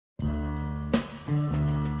Okay,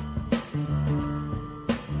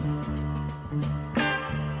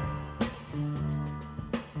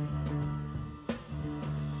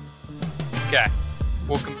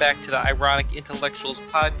 welcome back to the Ironic Intellectuals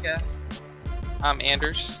podcast. I'm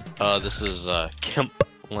Anders. This is Kemp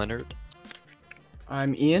Leonard.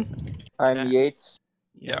 I'm Ian. I'm Okay. Yates.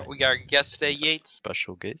 Yeah, we got our guest today, Yates.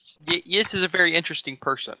 Special guest. Yates is a very interesting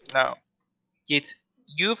person. Now, Yates,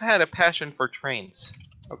 you've had a passion for trains.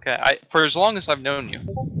 Okay, for as long as I've known you.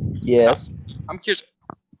 Yes. I'm curious,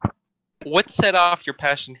 what set off your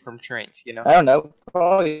passion from trains? You know, I don't know.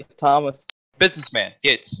 Probably Thomas. businessman,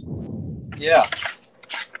 Yates. Yeah.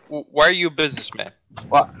 Why are you a businessman?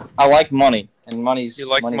 Well, I like money, and money's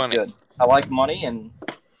money. good. I like money, and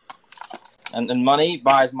money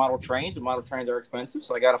buys model trains, and model trains are expensive,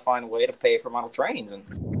 so I got to find a way to pay for model trains,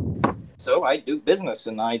 and so I do business,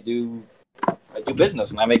 and I do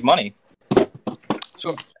business, and I make money.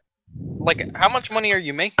 So, like, how much money are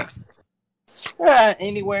you making?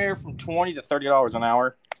 Anywhere from $20 to $30 an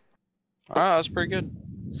hour. Ah, that's pretty good.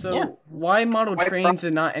 So Yeah. why model Why trains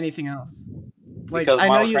and not anything else? Like, Because I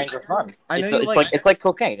know model you. trains are fun. I know It's like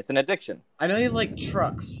cocaine. It's an addiction. I know you like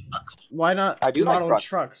trucks. Why not I do like model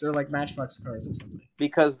trucks. or like Matchbox cars or something?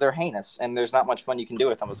 Because they're heinous, and there's not much fun you can do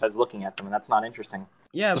with them besides looking at them, and that's not interesting.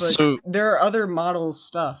 Yeah, but So- there are other model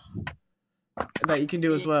stuff that you can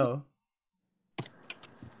do as well.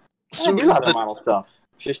 So I do other model stuff.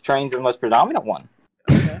 Just trains are the most predominant one.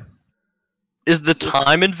 Okay. is the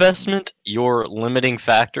time investment your limiting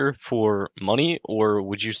factor for money, or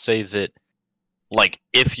would you say that, like,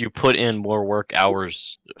 if you put in more work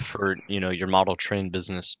hours for, your model train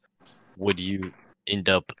business, would you end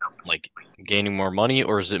up, like, gaining more money,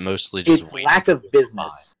 or is it mostly just It's waiting lack for of the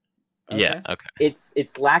business. Yeah, okay.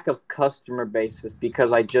 It's lack of customer basis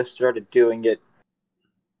because I just started doing it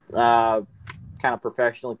kind of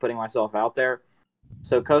professionally, putting myself out there.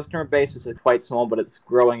 So customer basis is quite small, but it's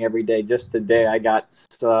growing every day. Just today, I got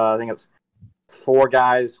I think it was 4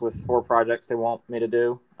 guys with 4 projects they want me to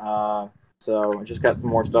do. So I just got some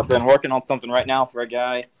more stuff in. Working on something right now for a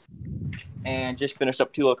guy, and just finished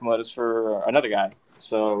up 2 locomotives for another guy.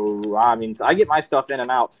 So I mean, I get my stuff in and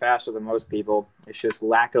out faster than most people. It's just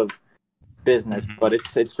lack of business, Mhm. but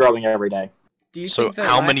it's growing every day. Do you So think that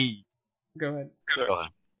how many... Go ahead. Go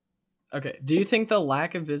ahead. Okay. Do you think the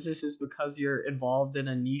lack of business is because you're involved in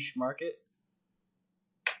a niche market?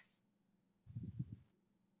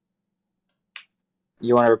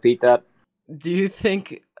 You want to repeat that? Do you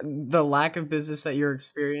think the lack of business that you're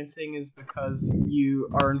experiencing is because you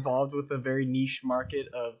are involved with a very niche market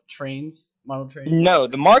of trains, model trains? No,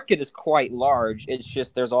 the market is quite large. It's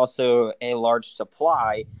just there's also a large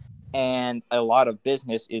supply, and a lot of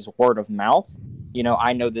business is word of mouth.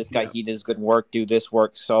 I know this guy, he does good work, do this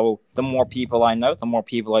work. So the more people I know, the more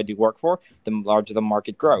people I do work for, the larger the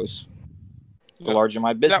market grows. The Yeah. larger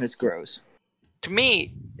my business grows. To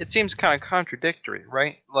me, it seems kind of contradictory,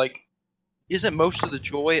 right? Like, isn't most of the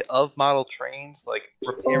joy of model trains, like,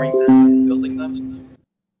 repairing them and building them?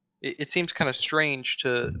 It seems kind of strange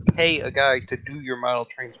to pay a guy to do your model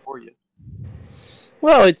trains for you.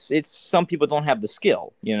 Well, it's some people don't have the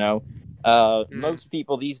skill, Most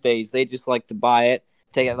people these days, they just like to buy it,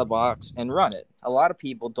 take it out of the box, and run it. A lot of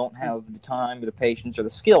people don't have the time, or the patience, or the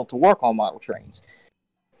skill to work on model trains.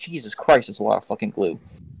 Jesus Christ, it's a lot of fucking glue.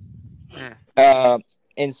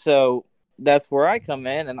 And so that's where I come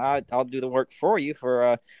in, and I'll do the work for you for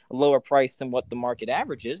a lower price than what the market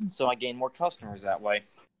average is, and so I gain more customers that way.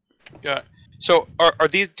 Yeah. So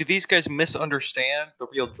do these guys misunderstand the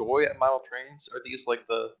real joy at model trains? Are these like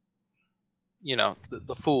the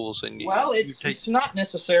fools? And Well, it's not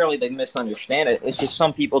necessarily they misunderstand it. It's just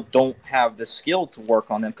some people don't have the skill to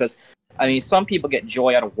work on them. Because, I mean, some people get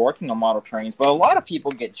joy out of working on model trains, but a lot of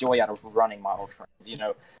people get joy out of running model trains.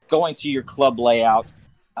 Going to your club layout,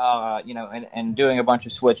 and doing a bunch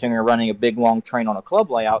of switching or running a big long train on a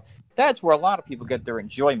club layout. That's where a lot of people get their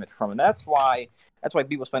enjoyment from, and that's why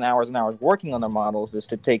people spend hours and hours working on their models, is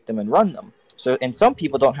to take them and run them. So, and some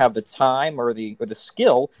people don't have the time or the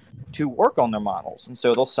skill to work on their models, and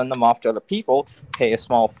so they'll send them off to other people, pay a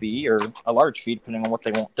small fee or a large fee depending on what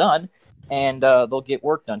they want done, and they'll get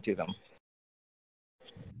work done to them.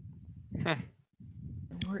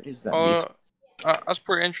 Where is that? That's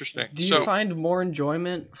pretty interesting. Do you find more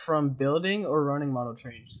enjoyment from building or running model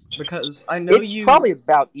trains? Because I know It's probably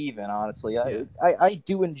about even, honestly. Yeah. I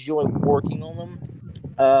do enjoy working on them,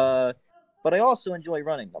 but I also enjoy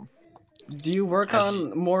running them. Do you work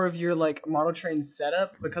on more of your model train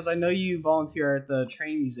setup? Because I know you volunteer at the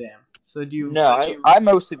train museum. So do you? No, I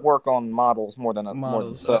mostly work on models more than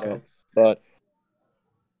Models, setup. okay. But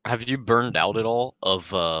Have you burned out at all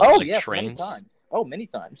of yeah, trains? many times. Oh, many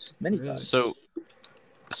times, many Really? times. So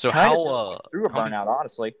Kinda how through a how many- burnout,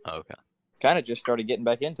 honestly. oh, okay. Kind of just started getting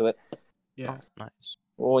back into it. Yeah. Nice.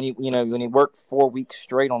 Well, when you work 4 weeks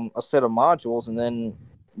straight on a set of modules, and then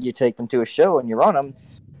you take them to a show and you run them,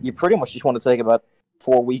 you pretty much just want to take about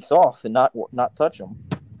 4 weeks off and not touch them.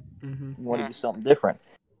 Mm-hmm. You want to do something different.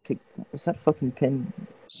 Okay, is that fucking pin?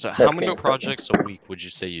 So That how many pin's projects a week would you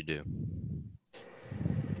say you do?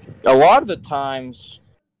 A lot of the times,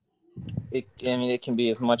 it can be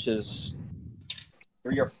as much as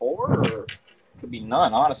 3 or 4, or it could be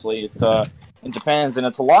none. Honestly, it depends, and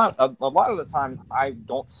it's a lot. A lot of the time, I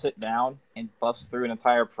don't sit down and bust through an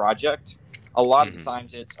entire project. A lot of the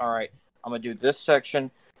times, it's all right. I'm gonna do this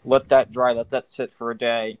section. Let that dry. Let that sit for a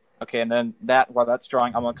day. Okay, and then while that's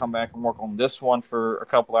drying, I'm gonna come back and work on this one for a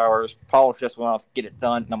couple hours. Polish this one off, get it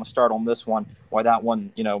done, and I'm gonna start on this one. While that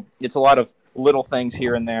one, it's a lot of little things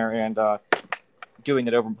here and there, and doing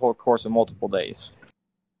it over the course of multiple days.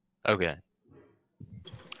 Okay.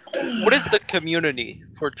 What is the community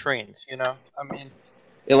for trains? I mean,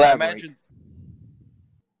 I Elaborate. imagine.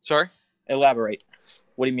 Sorry. Elaborate.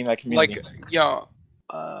 What do you mean by community? Like,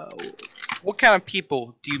 what kind of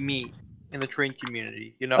people do you meet in the train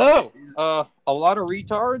community? A lot of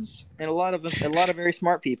retards and a lot of very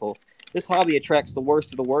smart people. This hobby attracts the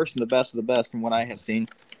worst of the worst and the best of the best, from what I have seen.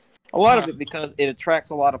 A lot of it because it attracts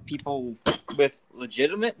a lot of people with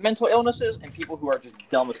legitimate mental illnesses and people who are just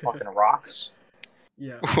dumb as fucking rocks.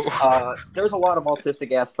 Yeah. There's a lot of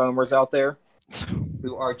autistic ass foamers out there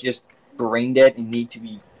who are just brain dead and need to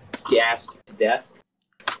be gassed to death.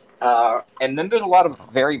 And then there's a lot of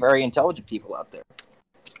very, very intelligent people out there.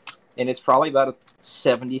 And it's probably about a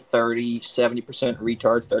 70%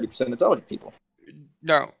 retards, 30% intelligent people.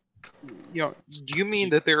 No. Do you mean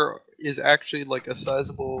that there is actually like a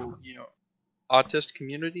sizable, autist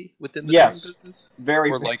community within the Yes. train business? Very,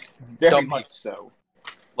 Or like very dumb much people. so.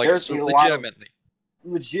 Like There's so a lot of- legitimately.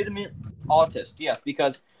 Legitimate autists, yes,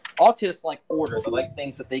 because autists like order. They like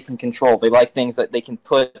things that they can control. They like things that they can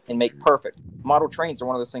put and make perfect. Model trains are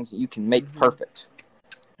one of those things that you can make perfect.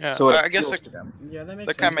 Yeah. So I guess appeals to them. Yeah, that makes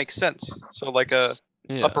that sense. kind of makes sense. So like a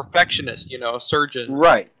Yeah. perfectionist, a surgeon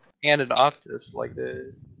Right. and an autist, like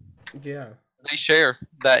Yeah. they share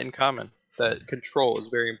that in common. That control is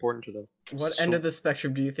very important to them. What end of the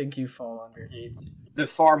spectrum do you think you fall under, Yates? The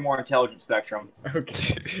far more intelligent spectrum.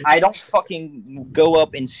 Okay. I don't fucking go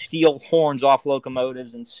up and steal horns off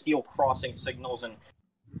locomotives and steal crossing signals and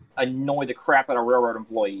annoy the crap out of railroad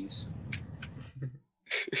employees.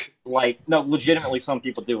 No, legitimately, some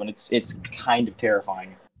people do, and it's kind of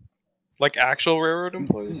terrifying. Like actual railroad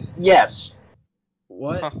employees. Yes.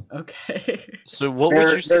 What? Huh. Okay. So what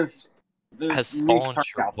would you say there's has unique fallen terms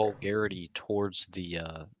your out there. vulgarity towards the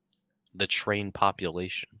train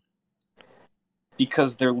population?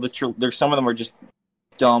 Because there's some of them are just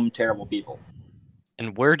dumb, terrible people.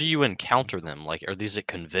 And where do you encounter them? Like, are these at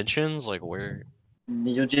conventions? Like, where?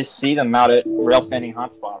 You'll just see them out at rail fanning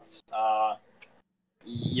hotspots.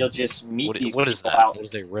 You'll just meet these What is people that? out. What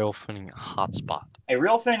is a rail fanning hotspot? A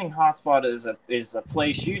rail fanning hotspot is a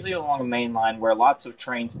place usually along a main line where lots of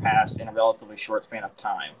trains pass in a relatively short span of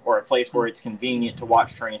time, or a place where it's convenient to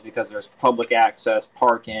watch trains because there's public access,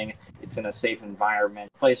 parking, it's in a safe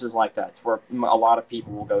environment, places like that, where a lot of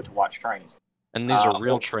people will go to watch trains. And these are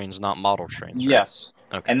real trains, not model trains, right? Yes.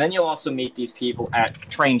 Okay. And then you'll also meet these people at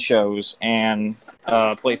train shows and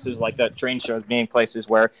places like that. Train shows being places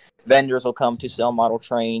where vendors will come to sell model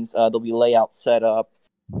trains. There'll be layouts set up,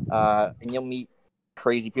 and you'll meet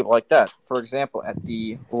crazy people like that. For example, at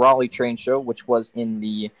the Raleigh train show, which was in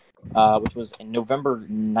November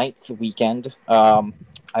 9th weekend,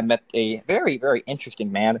 I met a very, very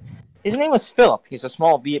interesting man. His name was Philip. He's a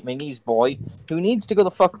small Vietnamese boy who needs to go the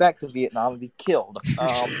fuck back to Vietnam and be killed. He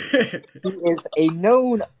is a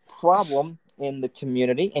known problem in the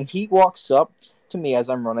community, and he walks up to me as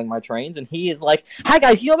I'm running my trains, and he is like, "Hi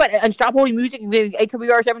guys, you know about Unstoppable Music,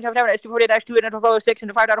 AWR 777, S248-2, and S206, and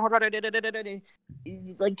the 5.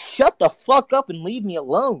 Like, shut the fuck up and leave me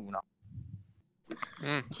alone."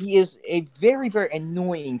 He is a very, very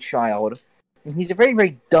annoying child, and he's a very,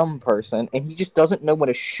 very dumb person, and he just doesn't know when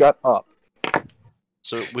to shut up.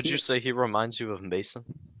 So would you say he reminds you of Mason?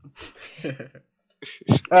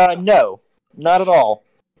 No, not at all.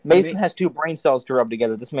 Mason has 2 brain cells to rub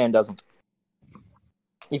together. This man doesn't.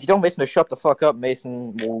 If you tell Mason to shut the fuck up,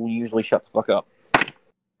 Mason will usually shut the fuck up. If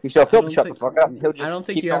you tell Phil to shut the fuck up, he'll just I don't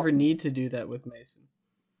think keep you ever talking. need to do that with Mason.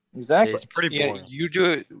 Exactly. It's pretty Yeah, boring. you do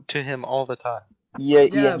it to him all the time. Yeah,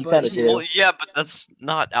 Yeah, you but kind of he- do. Well, yeah, but that's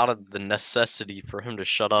not out of the necessity for him to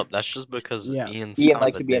shut up. That's just because Yeah. Ian's Ian kind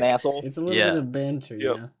likes of to be an dick. asshole. It's a little Yeah. bit of banter,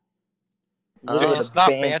 Yep. yeah. A little bit it's of not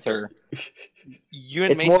banter. You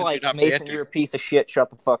and It's Mason more do like not Mason, banter. you're a piece of shit. Shut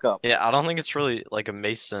the fuck up. Yeah, I don't think it's really like a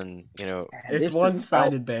Mason, It's This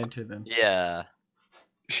one-sided banter then. Yeah.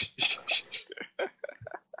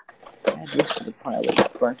 Add this to the pile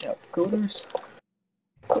of burnt out coders.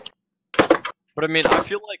 But I mean, I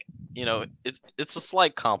feel like it's a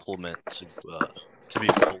slight compliment to be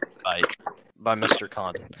bullied by Mr.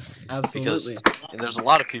 Condon, Absolutely. because there's a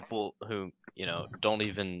lot of people who don't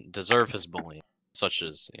even deserve his bullying, such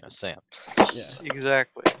as Sam. Yeah.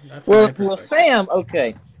 Exactly. That's my Well, perspective. Sam.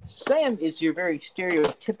 Okay, Sam is your very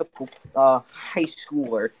stereotypical high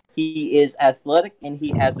schooler. He is athletic and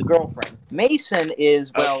he has a girlfriend. Mason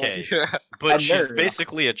is Okay. Yeah. But A she's nerd.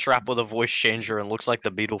 basically a trap with a voice changer and looks like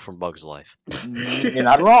the Beetle from Bug's Life. You're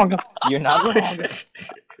not wrong. You're not wrong.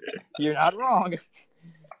 You're not wrong.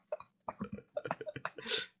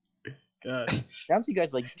 God. Sounds you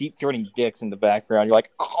guys like deep throating dicks in the background. You're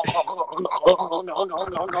like,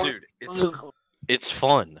 Dude, it's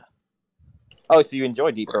fun. oh, so you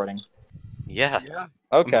enjoy deep throating? Yeah, Yeah.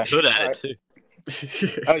 Okay. I'm good at Alright. it too.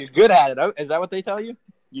 Oh, you're good at it. Oh, is that what they tell you?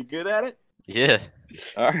 You good at it? Yeah.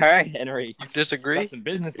 All right, Henry. You disagree? Got some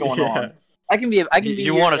business going Yeah. on. I can be.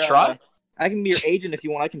 You wanna try? I can be your agent if you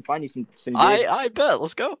want. I can find you some gigs. I bet.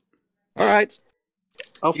 Let's go. All right.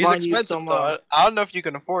 I'll He's find you expensive some. though. I don't know if you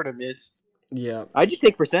can afford him. It's Yeah. I just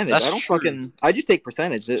take percentage. That's I don't true. fucking. I just take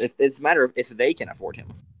percentage. If it's a matter of if they can afford him.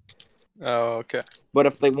 oh okay. But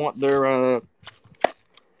if they want their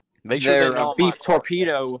Make sure they their know my beef part.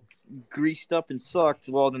 torpedo greased up and sucked,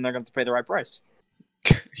 well, then they're going to have to pay the right price.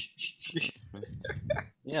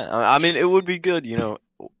 Yeah, I mean, it would be good,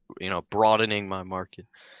 broadening my market.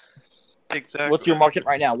 Exactly. What's your market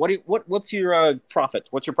right now? What's your profit?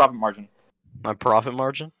 What's your profit margin? My profit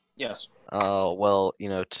margin? Yes. Well,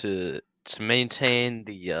 to maintain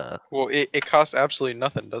the Well, it costs absolutely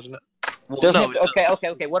nothing, doesn't it? Doesn't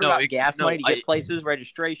okay. What no, about it- gas no, money to get I- places,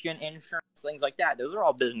 registration, insurance, things like that? Those are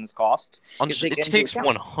all business costs. You take it into takes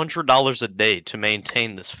account. $100 a day to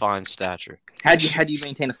maintain this fine stature. How do you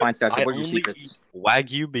maintain a fine stature? I What are your only secrets? eat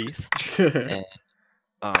Wagyu beef,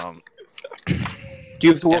 um, Do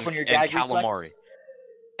you have to work and, on your and gag calamari. reflex?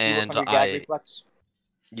 Do you work And on your gag I, reflex?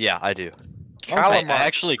 yeah, I do. I Calamari.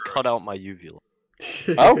 actually cut out my uvula.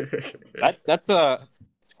 Oh. That's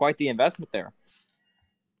it's quite the investment there.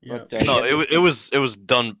 Yeah. But, No, yeah, it was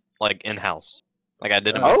done like in house. Like I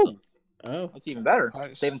did it Oh. myself. Oh. that's even better.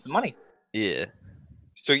 Nice. Saving some money. Yeah.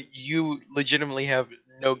 So you legitimately have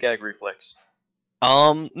no gag reflex.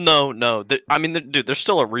 No. Dude, there's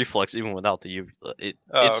still a reflex even without the uvula.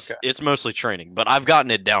 Oh, It's okay. it's mostly training, but I've gotten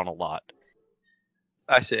it down a lot.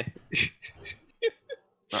 I see.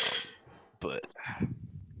 But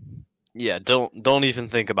yeah, don't even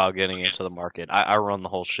think about getting into the market. I run the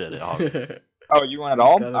whole shit at Hog. Oh, you want it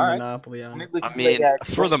all? Got a All right. monopoly on it. Maybe we I can play mean, that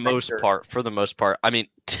for the joint most venture. part. I mean,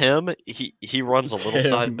 Tim, he runs a little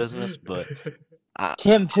side Tim. business, but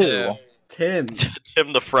Tim who? Yeah. Tim.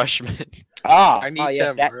 Tim the freshman. Ah, I need yes,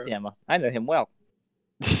 Tim, that bro. Tim. I know him well.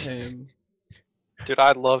 Tim. Dude,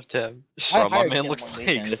 I love Tim. I Bro, my hired man Tim looks one like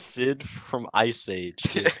weekend. Sid from Ice Age.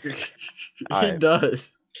 Dude. He Alright.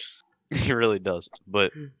 does. He really does.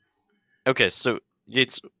 But okay, so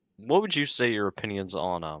Yates, what would you say your opinions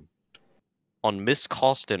on Miss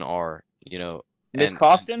Costin are? Miss and-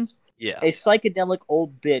 Costin, Yeah, a psychedelic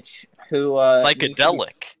old bitch who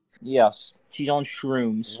psychedelic. Yes, she's on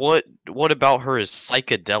shrooms. What about her is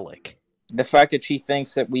psychedelic? The fact that she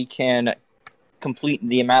thinks that we can complete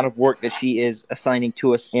the amount of work that she is assigning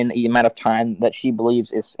to us in the amount of time that she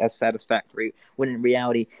believes is as satisfactory, when in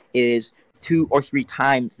reality it is 2 or 3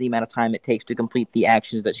 times the amount of time it takes to complete the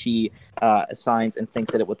actions that she assigns, and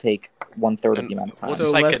thinks that it will take 1/3 of the amount of time. What So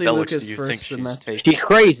Leslie psychedelics Lucas do you first think she's semester. taking? She's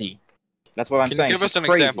crazy. That's what I'm Can you saying. give us She's an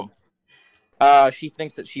crazy. example? She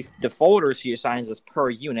thinks that the folders she assigns us per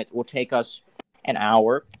unit will take us an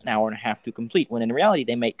hour and a half to complete, when in reality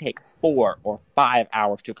they may take 4 or 5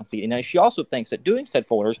 hours to complete. And then she also thinks that doing said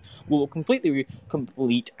folders will completely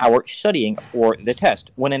complete our studying for the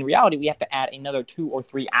test, when in reality we have to add another 2 or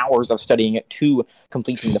 3 hours of studying it to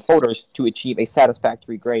completing the folders to achieve a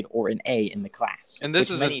satisfactory grade or an A in the class, And this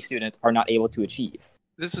which is many students are not able to achieve.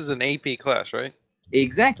 This is an AP class, right?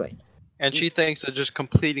 Exactly. And she thinks that just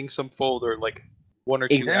completing some folder like 1 or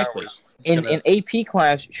 2 Exactly. hours. is In gonna- an AP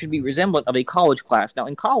class should be resemblant of a college class. Now,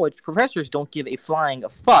 in college, professors don't give a flying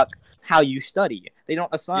fuck how you study. They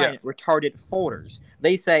don't assign retarded folders.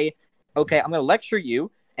 They say, okay, I'm going to lecture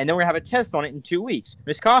you, and then we're going to have a test on it in 2 weeks.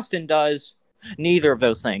 Miss Costin does neither of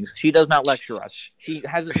those things. She does not lecture us. She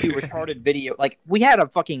has us do retarded video. Like, we had a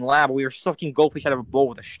fucking lab where we were sucking goldfish out of a bowl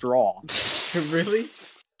with a straw. Really?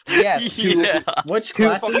 Yes. Yeah. Which To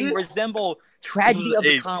class is fucking this? resemble Tragedy This is of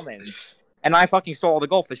the a- Commons. And I fucking stole all the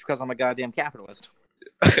goldfish because I'm a goddamn capitalist.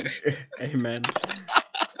 Amen.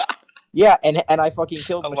 Yeah, and I fucking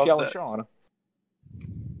killed I love Michelle and that. Sean.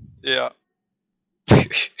 Yeah.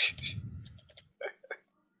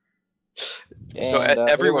 So And, they were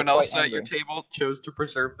everyone quite else at your angry. table chose to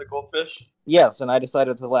preserve the goldfish. Yes, and I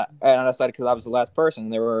decided because I was the last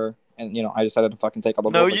person. I decided to fucking take all the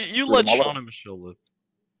No, goldfish. you threw let them all Sean over. and Michelle live.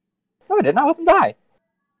 No, I didn't. I let them die.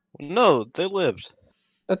 No, they lived.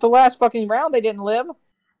 At the last fucking round, they didn't live.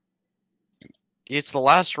 It's the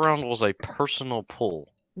last round was a personal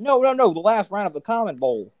pull. No. The last round of the Common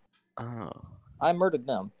Bowl, Oh. I murdered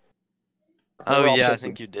them. They Oh were all yeah, I pissy.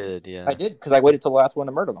 think you did. Yeah. I did because I waited till the last one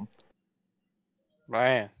to murder them.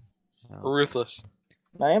 Man, Oh. ruthless.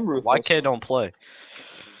 I am ruthless. Why K don't play?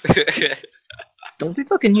 Don't be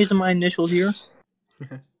fucking using my initials here.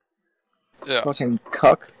 Yeah. Fucking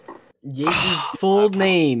cuck. Yates' full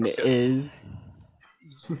name is.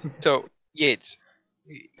 So Yates,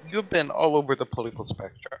 you've been all over the political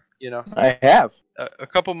spectrum. You know, I have. a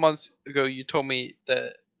couple months ago, you told me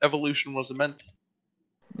that evolution was a myth.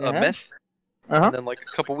 A Yeah. myth. Uh-huh. And then, like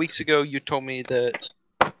a couple weeks ago, you told me that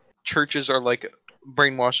churches are like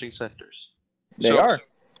brainwashing centers. They So, are.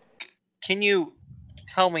 Can you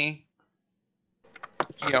tell me,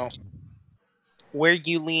 where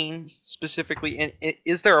you lean specifically? And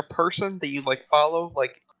is there a person that you like follow,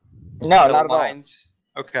 like No, not at all. lines?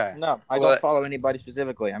 Okay. No, I Well, don't follow anybody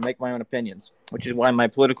specifically. I make my own opinions, which is why my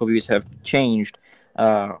political views have changed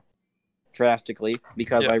drastically,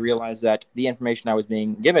 because Yeah. I realized that the information I was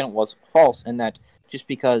being given was false, and that just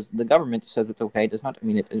because the government says it's okay does not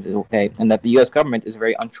mean it's okay, and that the U.S. government is a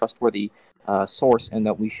very untrustworthy source, and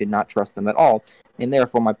that we should not trust them at all. And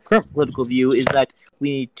therefore, my current political view is that we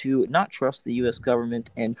need to not trust the U.S. government,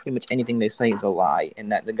 and pretty much anything they say is a lie,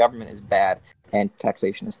 and that the government is bad and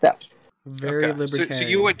taxation is theft. Very Okay. libertarian. So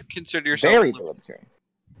you would consider yourself Very libertarian.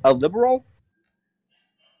 A liberal?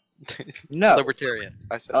 No. libertarian?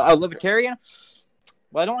 I said. A libertarian?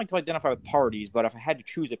 Well, I don't like to identify with parties, but if I had to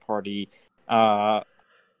choose a party,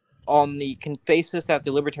 on the basis that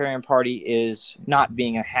the Libertarian Party is not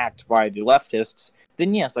being hacked by the leftists,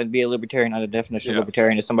 then yes, I'd be a libertarian. And the definition of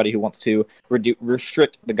libertarian is somebody who wants to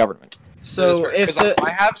restrict the government. So if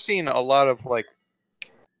I have seen a lot of like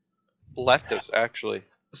leftists actually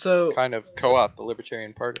kind of co-opt the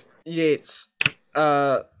Libertarian Party. Yates,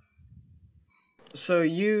 so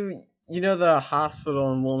you know the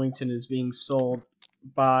hospital in Wilmington is being sold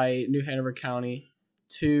by New Hanover County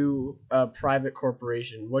to a private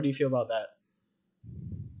corporation. What do you feel about that?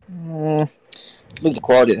 I think the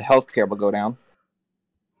quality of the healthcare will go down.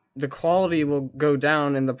 The quality will go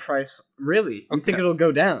down and the price. Really? You think Okay. it'll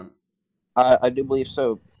go down? I do believe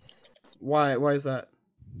so. Why is that?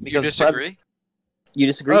 You Because disagree? You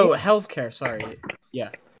disagree? Oh, healthcare. Sorry. Yeah.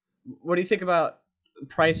 What do you think about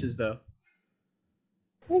prices, though?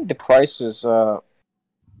 I think the prices Okay.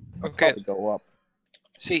 probably go up.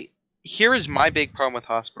 See, here is my big problem with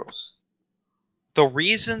hospitals. The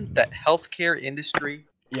reason that healthcare industry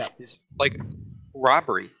is like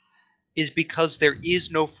robbery is because there is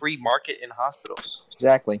no free market in hospitals.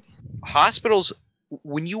 Exactly. Hospitals,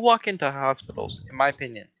 when you walk into hospitals, in my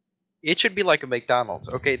opinion, it should be like a McDonald's.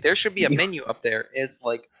 Okay, there should be a menu up there. It's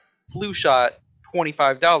like flu shot,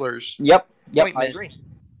 $25. Yep. I Appointment, agree.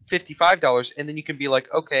 $55, and then you can be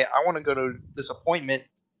like, okay, I want to go to this appointment.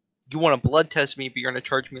 You want to blood test me, but you're going to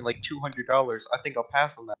charge me like $200. I think I'll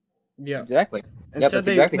pass on that. Yeah. Exactly. Instead, that's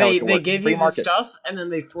exactly how it should they work. give Free you the market. stuff and then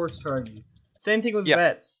they force charge you. Same thing with Yeah.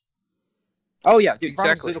 vets. Oh yeah, dude. Exactly.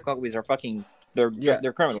 Pharmaceutical companies are fucking. They're Yeah.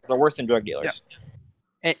 criminals. They're worse than drug dealers.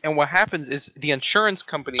 And what happens is the insurance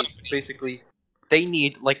companies basically they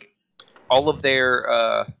need like all of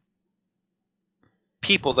their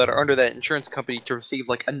people that are under that insurance company to receive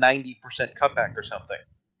like a 90% cutback or something.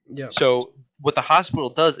 Yeah. So what the hospital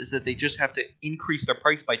does is that they just have to increase their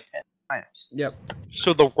price by 10 times. Yep.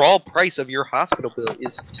 So the raw price of your hospital bill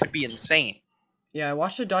could be insane. Yeah, I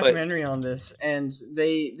watched a documentary on this, and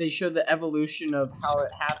they showed the evolution of how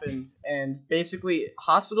it happened, and basically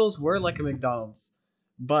hospitals were like a McDonald's,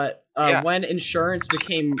 but when insurance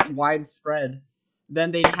became widespread,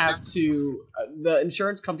 then they'd have to the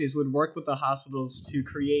insurance companies would work with the hospitals to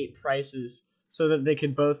create prices so that they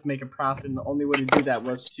could both make a profit, and the only way to do that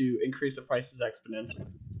was to increase the prices exponentially.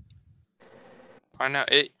 I know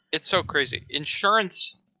it's so crazy.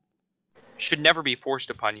 Insurance should never be forced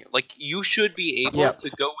upon you. Like you should be able to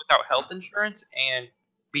go without health insurance and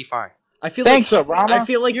be fine. I feel Thanks, like Obama. I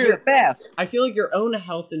feel like you're the best. I feel like your own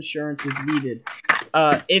health insurance is needed,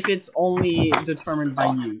 if it's only determined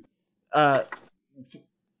by you.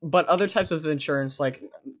 But other types of insurance, like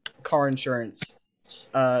car insurance,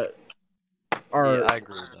 are Yeah, I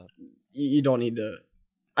agree with that. you don't need to.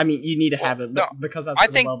 I mean, you need to have it, no, because that's I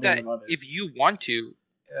for the think well-being that of others. if you want to,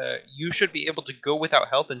 you should be able to go without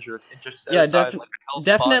health insurance and just set Yeah, aside like a health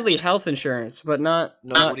definitely fund. health insurance, but not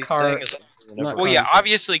No, not what he's car. saying is not whenever Well, car yeah, insurance.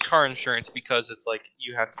 obviously car insurance because it's like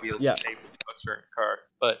you have to be able to Yeah. pay for a certain car,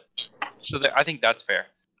 but so that, I think that's fair.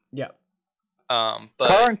 Yeah, But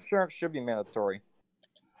Car insurance should be mandatory,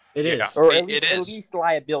 it is. Yeah. or It at is. least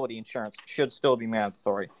liability insurance should still be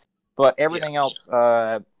mandatory. But everything else,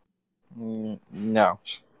 no.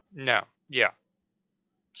 no, yeah.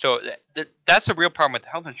 So that's a real problem with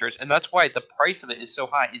health insurance, and that's why the price of it is so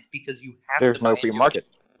high. Is because you have There's to no buy free into it. market.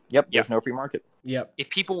 Yep, Yeah. there's no free market. Yep. If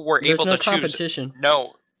people were There's able no to choose, competition.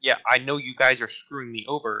 no, yeah, I know you guys are screwing me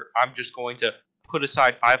over. I'm just going to put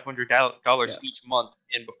aside $500 each month,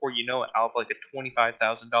 and before you know it, I'll have like a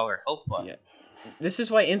 $25,000 health fund. Yeah. This is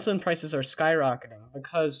why insulin prices are skyrocketing,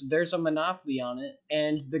 because there's a monopoly on it,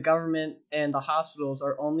 and the government and the hospitals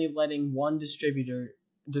are only letting one distributor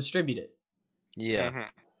distribute it. Yeah. Mhm.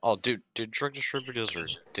 Oh, dude, drug distributors are,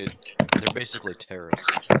 dude, they're basically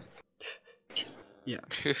terrorists. Yeah.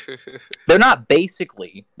 They're not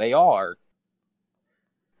basically, they are.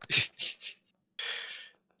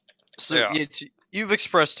 So Yeah. you've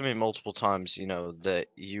expressed to me multiple times, that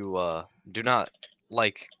you do not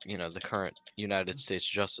like, the current United States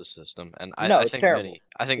justice system, and No, I it's think terrible.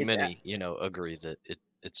 It's many, agree that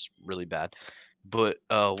it's really bad. But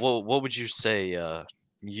what would you say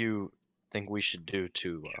you think we should do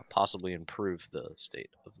to possibly improve the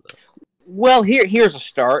state of the? Well, here's a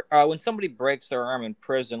start. When somebody breaks their arm in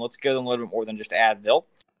prison, let's give them a little bit more than just Advil.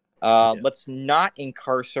 Let's not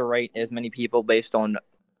incarcerate as many people based on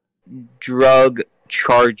drug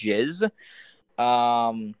charges.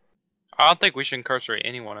 I don't think we should incarcerate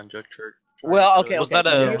anyone on drug charge. Well, okay. Was okay. that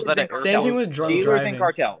a- Yeah. was that a- Same thing with drunk dealers driving. and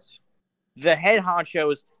cartels. The head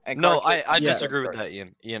honchos. No, I Yeah. disagree with that,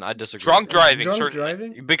 Ian. Ian, I disagree. Drunk with that. driving, Drunk certainly.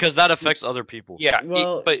 driving? Because that affects other people. Yeah,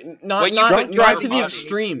 Well, but not when you not, drunk not drive to the body-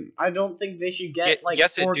 extreme. I don't think they should get Yeah, like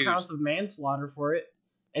yes, it 4 do. counts of manslaughter for it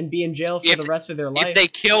and be in jail for If- the rest of their life. if they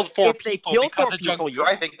killed 4 If they people kill because 4 of drunk people, yeah.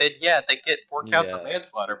 driving, then yeah, they get 4 counts of Yeah.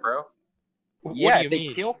 manslaughter, bro. What Yeah, do you if they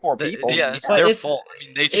mean? kill 4 people. Yeah, it's But their if- fault. I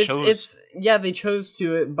mean, they it's chose. yeah, they chose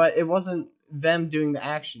to it, but it wasn't them doing the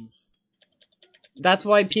actions. That's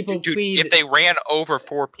why people Dude, plead. if they ran over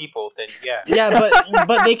 4 people, then yeah. Yeah,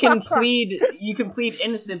 but they can plead. You can plead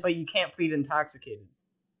innocent, but you can't plead intoxicated.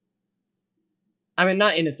 I mean,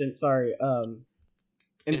 not innocent. Sorry.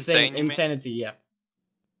 Insane, you mean? Insanity. Yeah.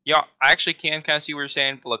 Yeah, I actually can kind of see what you're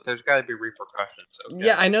saying, but look, there's got to be repercussions. Okay?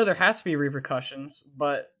 Yeah, I know there has to be repercussions,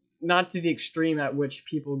 but not to the extreme at which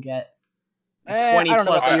people get 20 I don't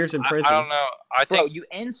know plus about years in prison. I don't know. I Bro, think you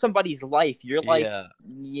end somebody's life. You're like,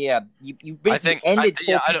 Yeah. you I basically think ended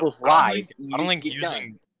yeah, 4 people's I don't lives. think, I don't think You're using.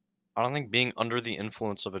 done. I don't think being under the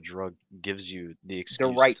influence of a drug gives you the The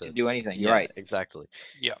excuse right to do anything. You're Yeah, right. exactly.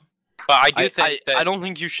 but I do think that I don't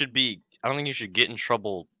think you should be. I don't think you should get in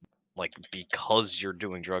trouble, like because you're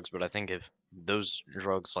doing drugs. But I think if those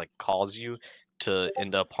drugs like cause you to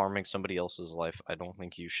end up harming somebody else's life, I don't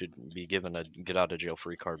think you should be given a get out of jail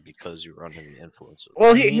free card because you were under the influence of.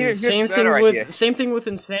 Well, I mean, here's same a thing better with idea. same thing with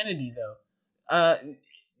insanity though.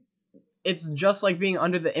 It's just like being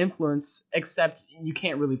under the influence, except you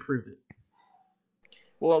can't really prove it.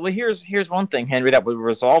 Well, here's one thing, Henry, that would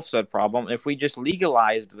resolve said problem. If we just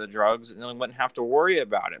legalized the drugs, then we wouldn't have to worry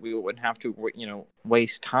about it. We wouldn't have to,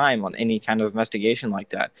 waste time on any kind of investigation like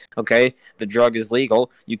that. Okay, the drug is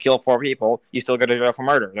legal. You kill 4 people, you still go to jail for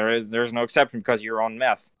murder. There's no exception because you're on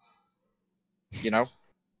meth.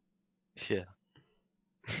 Yeah.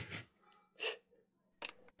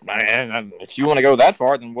 And if you want to go that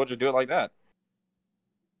far, then we'll just do it like that.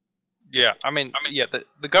 yeah, I mean, yeah,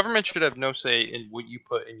 the government should have no say in what you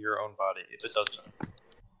put in your own body if it doesn't.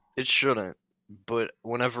 It shouldn't, but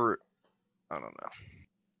whenever, I don't know.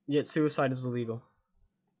 Yet suicide is illegal.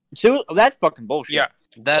 So that's fucking bullshit. Yeah,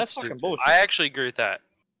 That's fucking stupid. bullshit. I actually agree with that.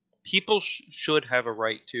 People should have a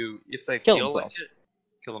right to, if they Kill feel like themselves. it,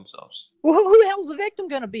 kill themselves. Well, who the hell's the victim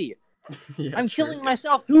gonna be? Yeah, I'm true. killing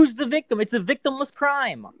myself. Who's the victim? It's a victimless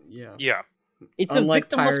crime. Yeah. Yeah, It's Unlike a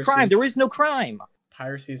victimless piracy. crime. There is no crime.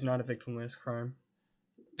 Piracy is not a victimless crime.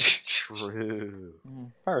 True.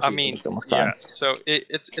 Piracy I is a mean, victimless yeah. crime. So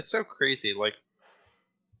it's so crazy. Like,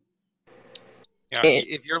 It-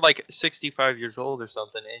 if you're like 65 years old or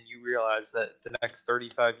something, and you realize that the next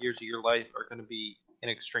 35 years of your life are going to be in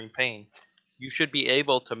extreme pain, you should be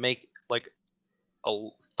able to make like a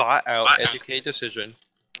thought-out, educated decision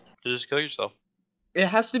to just kill yourself. It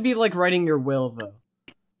has to be like writing your will, though.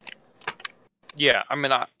 Yeah, I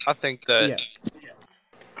mean, I think that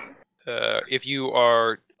Yeah. if you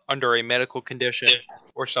are under a medical condition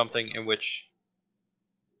or something in which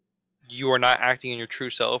you are not acting in your true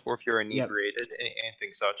self, or if you're inebriated,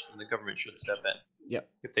 anything such, then the government should step in. Yep.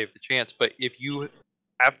 If they have the chance. But if you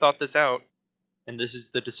have thought this out, and this is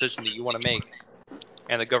the decision that you want to make,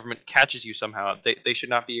 and the government catches you somehow, they should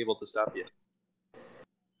not be able to stop you.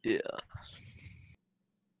 Yeah.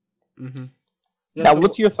 Mm-hmm. Now,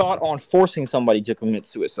 what's your thought on forcing somebody to commit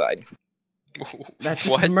suicide? That's just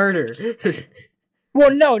What? murder. Well,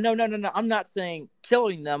 no. I'm not saying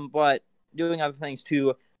killing them, but doing other things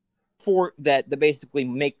that basically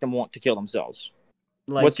make them want to kill themselves.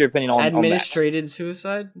 Like, What's your opinion on administrated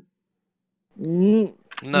suicide? that?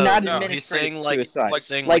 No, Not no, administrative he's saying like, suicide.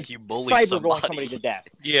 saying like you bully cyberbullying somebody to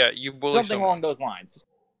death. Yeah, you bully Something someone. along those lines.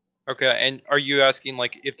 Okay, and are you asking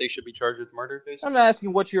like if they should be charged with murder, basically? I'm not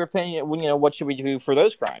asking what's your opinion. What should we do for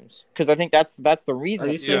those crimes? Because I think that's the reason.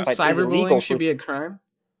 Are you saying suicide is illegal cyberbullying should be a crime?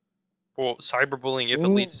 Well, cyberbullying, if it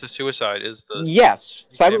leads to suicide, is the Yes,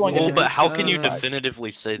 cyberbullying. Well, Yeah. but how can you Uh,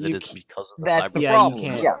 definitively say that you it's because of the That's the Yeah, you problem.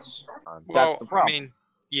 can't. Yes, cyber? that's the problem. I mean,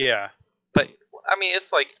 yeah, but I mean,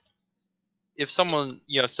 it's like if someone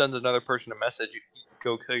sends another person a message, you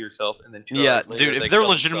go kill yourself, and then 2 Yeah, hours later, dude, they if they're kill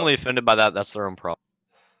legitimately themselves. offended by that, that's their own problem.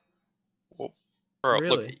 Bro,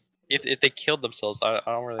 look, Really? if they killed themselves, I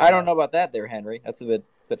don't really. I don't know about that, there, Henry. That's a bit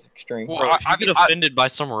extreme. Well, Bro, if you I- get I- offended by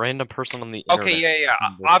some random person on the internet. Okay, yeah,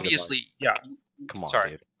 some bullshit about obviously, yeah. it, come on,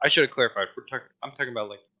 Sorry. dude. I should have clarified. I'm talking about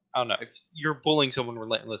like I don't know. If you're bullying someone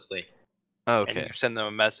relentlessly, and Okay. you send them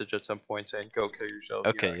a message at some point saying "Go kill yourself,"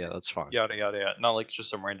 Okay, yeah, that's fine. yada yada yada. Not like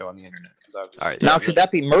just some rando on the internet. All right. Now, yeah, should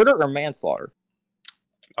that be murder or manslaughter?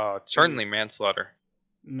 Certainly manslaughter.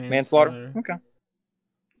 Manslaughter. Okay.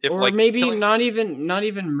 If, Or like, maybe killing- not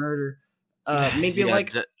even murder. Maybe yeah,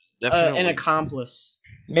 like definitely. an accomplice.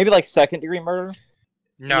 Maybe like second-degree murder.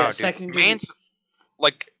 No, Yeah, dude. second degree-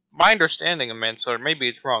 Like my understanding of manslaughter, maybe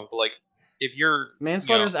it's wrong, but like if you're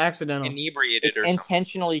Manslaughter's accidental. inebriated It's or something.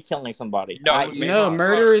 intentionally killing somebody. No, I- it was me. No, wrong.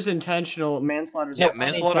 murder is intentional. Manslaughter's Yeah, No,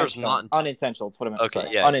 accidental. manslaughter is not unintentional. That's what I meant to Okay,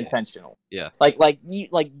 say. yeah, Unintentional. yeah. Like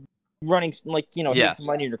running, Yeah. hitting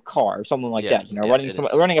somebody in your car or something like Yeah, that. yeah, running it is.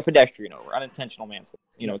 running a pedestrian over. Unintentional manslaughter.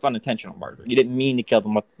 It's unintentional murder. You didn't mean to kill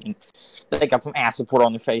them. They got some acid poured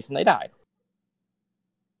on their face and they died.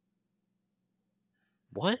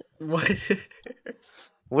 What? What?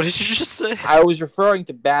 What did you just say? I was referring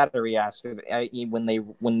to battery acid, i.e.,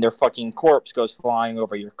 when their fucking corpse goes flying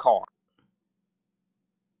over your car.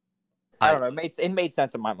 I don't know. It made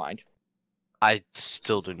sense in my mind. I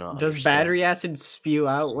still do not. Does understand. battery acid spew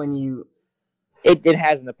out when you? It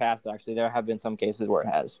has in the past, actually. There have been some cases where it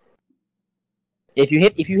has. If you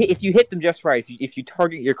hit them just right, if you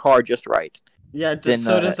target your car just right, Yeah. Then,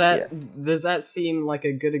 Does that seem like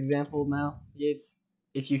a good example now, Yates?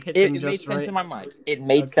 If you hit it them made just sense right. in my mind. It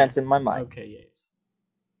made Okay. sense in my mind. Okay, Yates.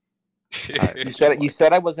 You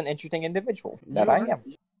said I was an interesting individual. That You I are. am.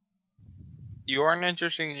 You are an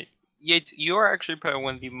interesting. Yates, you are actually probably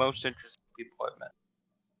one of the most interesting people I've met.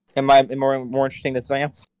 Am I more interesting than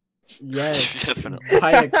Sam? Yes. Definitely.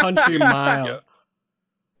 By a country mile. Yeah.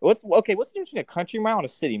 What's the difference between a country mile and a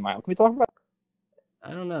city mile? Can we talk about?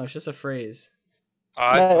 I don't know. It's just a phrase.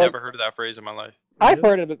 I've No, never heard of that phrase in my life. I've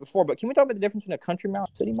heard of it before, but can we talk about the difference between a country mile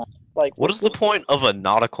and a city mile? Like, What is the point of a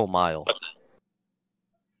nautical mile?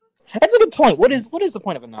 That's a good point. What is the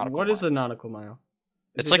point of a nautical What mile? is a nautical mile?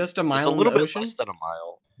 Is It's it like just a mile it's a in little the bit ocean? less than a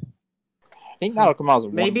mile. I think nautical miles are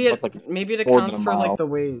Maybe one, it that's like maybe it more than accounts a for mile. like the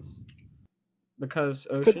waves. Because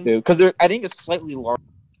could ocean. do because I think it's slightly larger.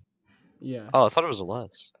 Yeah. Oh, I thought it was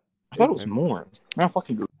less. I thought it was more. I don't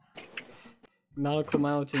fucking. Nautical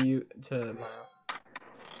mile to mile.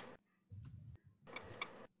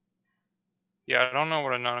 Yeah, I don't know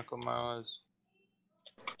what a nautical mile is.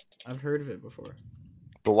 I've heard of it before.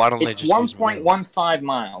 But why don't It's they just use 1.15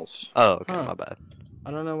 miles. Oh, okay, Huh. my bad.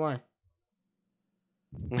 I don't know why.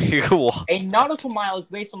 Cool. A nautical mile is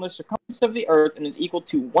based on the circumference of the Earth and is equal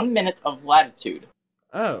to 1 minute of latitude.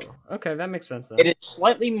 Oh, okay, that makes sense then. It is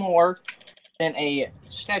slightly more than a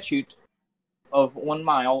statute of 1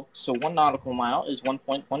 mile, so 1 nautical mile is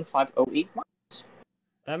 1.1508 miles.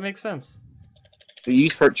 That makes sense. We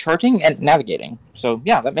use for charting and navigating. So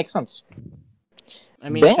yeah, that makes sense. I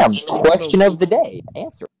mean, Bam! it's also- Question of the day.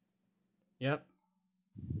 Answer. Yep.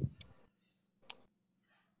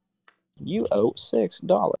 You owe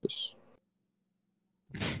 $6.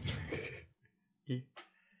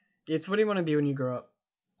 It's what do you want to be when you grow up?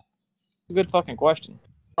 Good fucking question.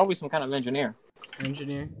 Probably some kind of engineer.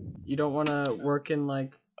 Engineer? You don't want to work in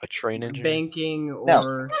like A train engineer. banking No.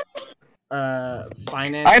 or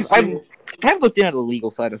finance? I've looked into the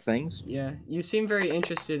legal side of things. Yeah, you seem very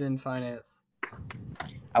interested in finance.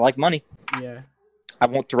 I like money. Yeah. I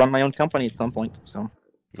want to run my own company at some point. So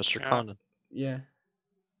Mr. Yeah. Condon. Yeah.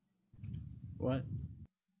 What?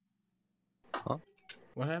 Huh?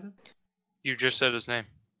 What happened? You just said his name.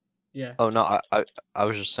 Yeah. Oh no, I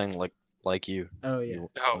was just saying like you. Oh yeah. You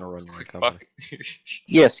Oh, want to run your own company. fuck.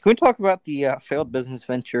 yes, can we talk about the failed business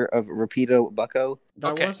venture of Rapido Bucko?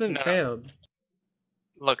 That Okay, wasn't no. failed.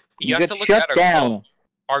 Look, you You have got to look shut at our down. goal.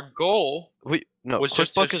 Our goal. No, Was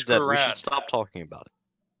just to QuickBook is dead. screw We should around. stop talking about it.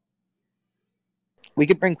 We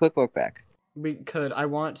could bring QuickBook back. We could. I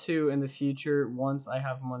want to in the future once I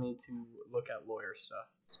have money to look at lawyer stuff.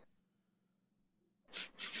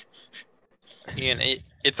 Ian,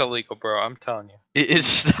 it's illegal, bro. I'm telling you.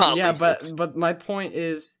 It's not. Yeah, legal. but my point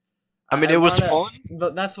is. I mean, it was wanna-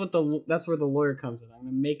 fun. That's where the lawyer comes in. I'm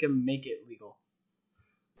gonna make him make it legal.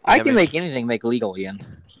 I I can mean- make anything make legal, Ian.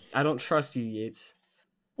 I don't trust you, Yates.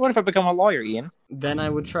 What if I become a lawyer, Ian? Then I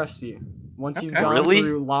would trust you. Once you've Okay. gone Really?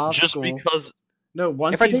 through law Just school. because No,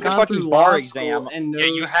 once If I he's take a gone fucking through bar law exam- school and knows.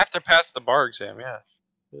 Yeah, you have to pass the bar exam. Yeah,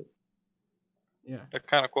 Yeah. that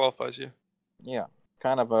kind of qualifies you. Yeah,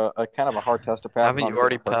 kind of a hard test to pass. haven't not you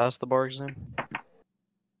already super hard. passed the bar exam?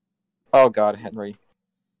 Oh God, Henry.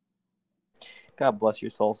 God bless your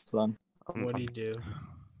soul, son. What do you do?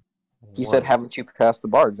 He said, "Haven't you passed the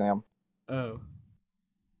bar exam?" Oh.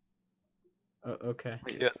 Oh, okay.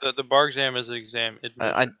 Yeah, the bar exam is an exam.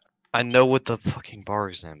 I know what the fucking bar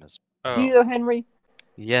exam is. Oh, Do you know, Henry?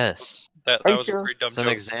 Yes, that Are you was sure? a pretty dumb it's an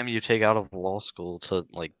joke. exam you take out of law school to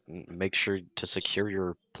like make sure to secure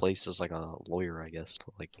your place as like a lawyer, I guess.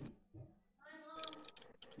 Like,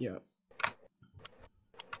 Yeah.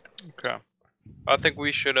 Okay. I think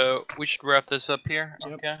we should wrap this up here.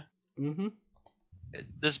 Yep. Okay. Mm-hmm. This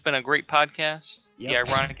has been a great podcast. Yep.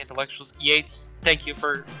 The Ironic Intellectuals. Yates, thank you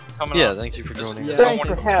for coming yeah, on. thank you for joining Yeah. us. Thanks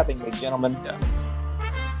for having me, gentlemen. Yeah.